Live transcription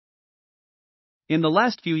In the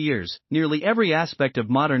last few years, nearly every aspect of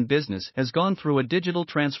modern business has gone through a digital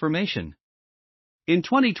transformation. In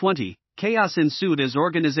 2020, chaos ensued as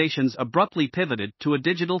organizations abruptly pivoted to a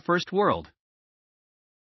digital-first world.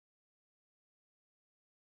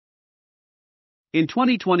 In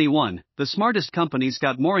 2021, the smartest companies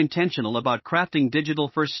got more intentional about crafting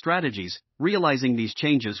digital-first strategies, realizing these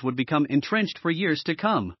changes would become entrenched for years to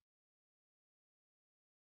come.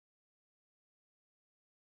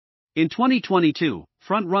 In 2022,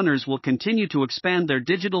 front-runners will continue to expand their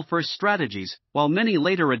digital-first strategies, while many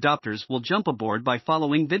later adopters will jump aboard by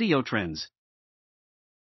following video trends.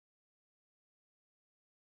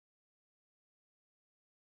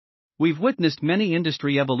 We've witnessed many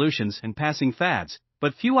industry evolutions and passing fads,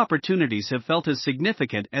 but few opportunities have felt as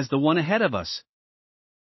significant as the one ahead of us.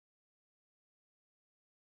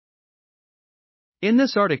 In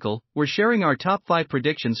this article, we're sharing our top 5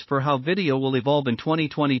 predictions for how video will evolve in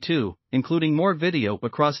 2022, including more video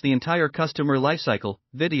across the entire customer lifecycle,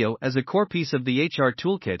 video as a core piece of the HR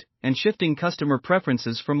toolkit, and shifting customer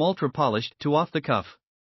preferences from ultra-polished to off-the-cuff.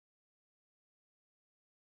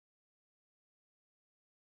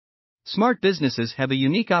 Smart businesses have a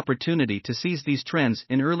unique opportunity to seize these trends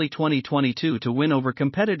in early 2022 to win over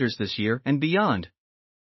competitors this year and beyond.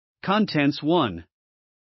 Contents 1.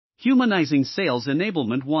 Humanizing Sales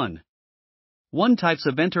Enablement 1 Types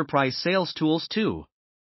of Enterprise Sales Tools 2.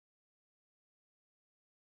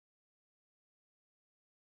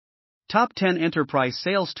 Top 10 Enterprise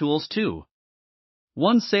Sales Tools 2.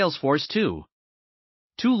 1 Salesforce 2.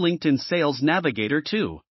 2 LinkedIn Sales Navigator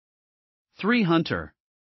 2. 3 Hunter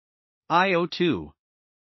IO 2.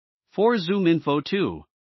 4 Zoom Info 2.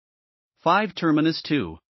 5 Terminus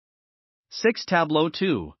 2. 6 Tableau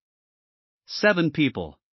 2. 7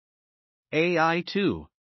 People AI 2.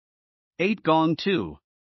 8 Gong 2.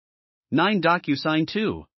 9 DocuSign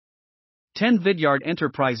 2. 10 Vidyard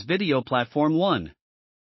Enterprise Video Platform 1.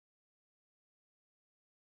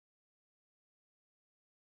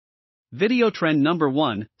 Video trend number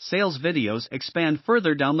 1, sales videos expand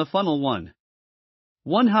further down the funnel 1.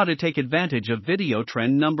 How to take advantage of video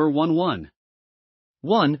trend number 1.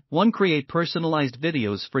 1. Create personalized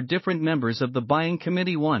videos for different members of the buying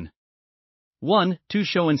committee 1. 2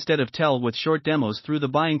 Show instead of tell with short demos through the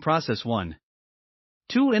buying process 1.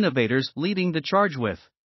 2 Innovators leading the charge with.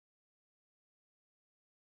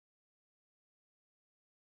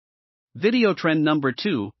 Video trend number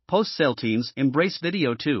 2, post-sale teams embrace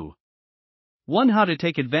video 2. How to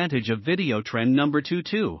take advantage of video trend number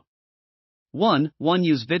 2. 1.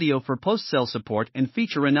 Use video for post-sale support and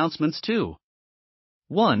feature announcements 2.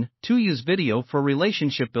 2 Use video for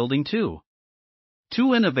relationship building 2.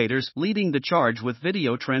 2 Innovators leading the charge with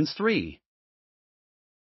video trends 3.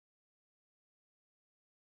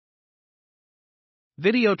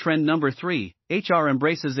 Video trend number 3, HR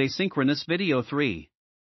embraces asynchronous video 3.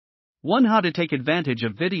 How to take advantage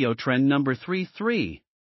of video trend number 3.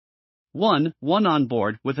 1.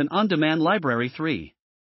 Onboard with an on-demand library 3.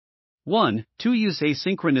 2 Use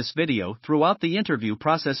asynchronous video throughout the interview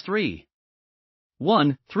process 3.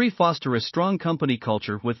 3 Foster a strong company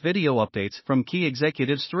culture with video updates from key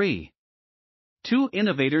executives 3. 2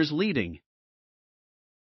 Innovators leading.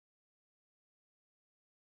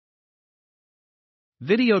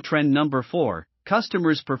 Video trend number 4,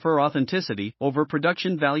 customers prefer authenticity over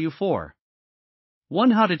production value 4.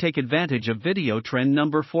 How to take advantage of video trend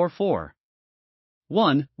number 4.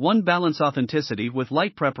 1. Balance authenticity with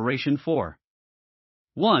light preparation 4.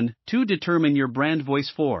 2 Determine your brand voice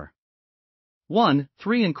 4.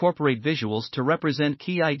 3 Incorporate visuals to represent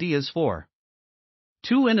key ideas 4.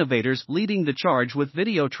 2 Innovators leading the charge with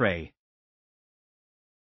video tray.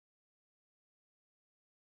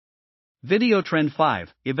 Video trend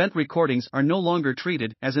 5, event recordings are no longer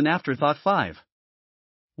treated as an afterthought 5.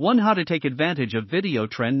 How to take advantage of video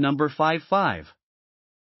trend number 5.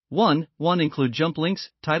 1. Include jump links,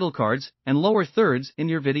 title cards, and lower thirds in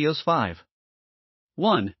your videos 5.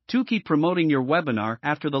 2 Keep promoting your webinar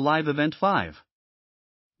after the live event 5.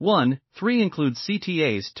 3 Include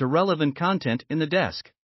CTAs to relevant content in the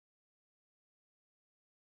desk.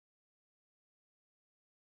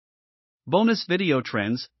 Bonus video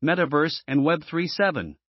trends, Metaverse and Web3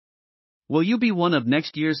 7. Will you be one of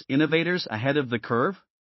next year's innovators ahead of the curve?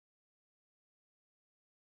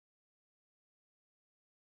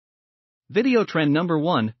 Video trend number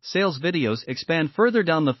 1, sales videos expand further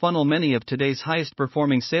down the funnel. Many of today's highest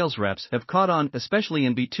performing sales reps have caught on, especially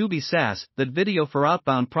in B2B SaaS, that video for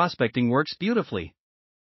outbound prospecting works beautifully.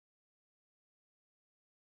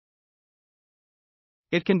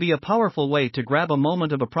 It can be a powerful way to grab a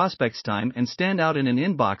moment of a prospect's time and stand out in an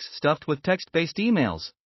inbox stuffed with text-based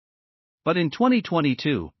emails. But in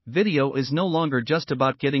 2022, video is no longer just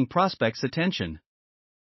about getting prospects' attention.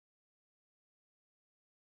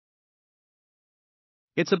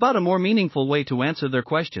 It's about a more meaningful way to answer their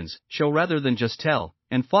questions, show rather than just tell,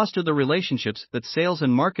 and foster the relationships that sales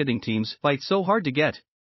and marketing teams fight so hard to get.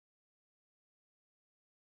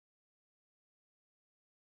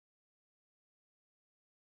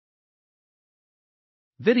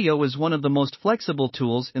 Video is one of the most flexible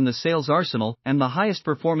tools in the sales arsenal, and the highest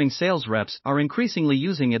performing sales reps are increasingly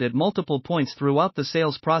using it at multiple points throughout the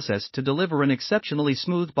sales process to deliver an exceptionally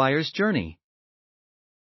smooth buyer's journey.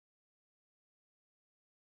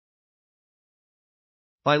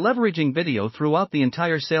 By leveraging video throughout the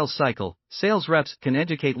entire sales cycle, sales reps can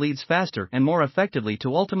educate leads faster and more effectively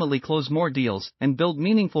to ultimately close more deals and build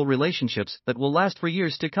meaningful relationships that will last for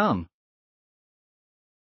years to come.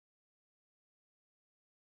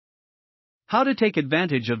 How to take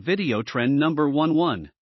advantage of video trend number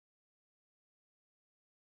 11.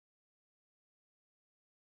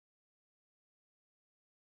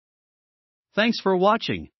 Thanks for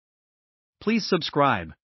watching. Please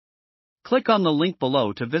subscribe. Click on the link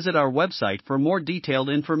below to visit our website for more detailed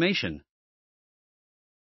information.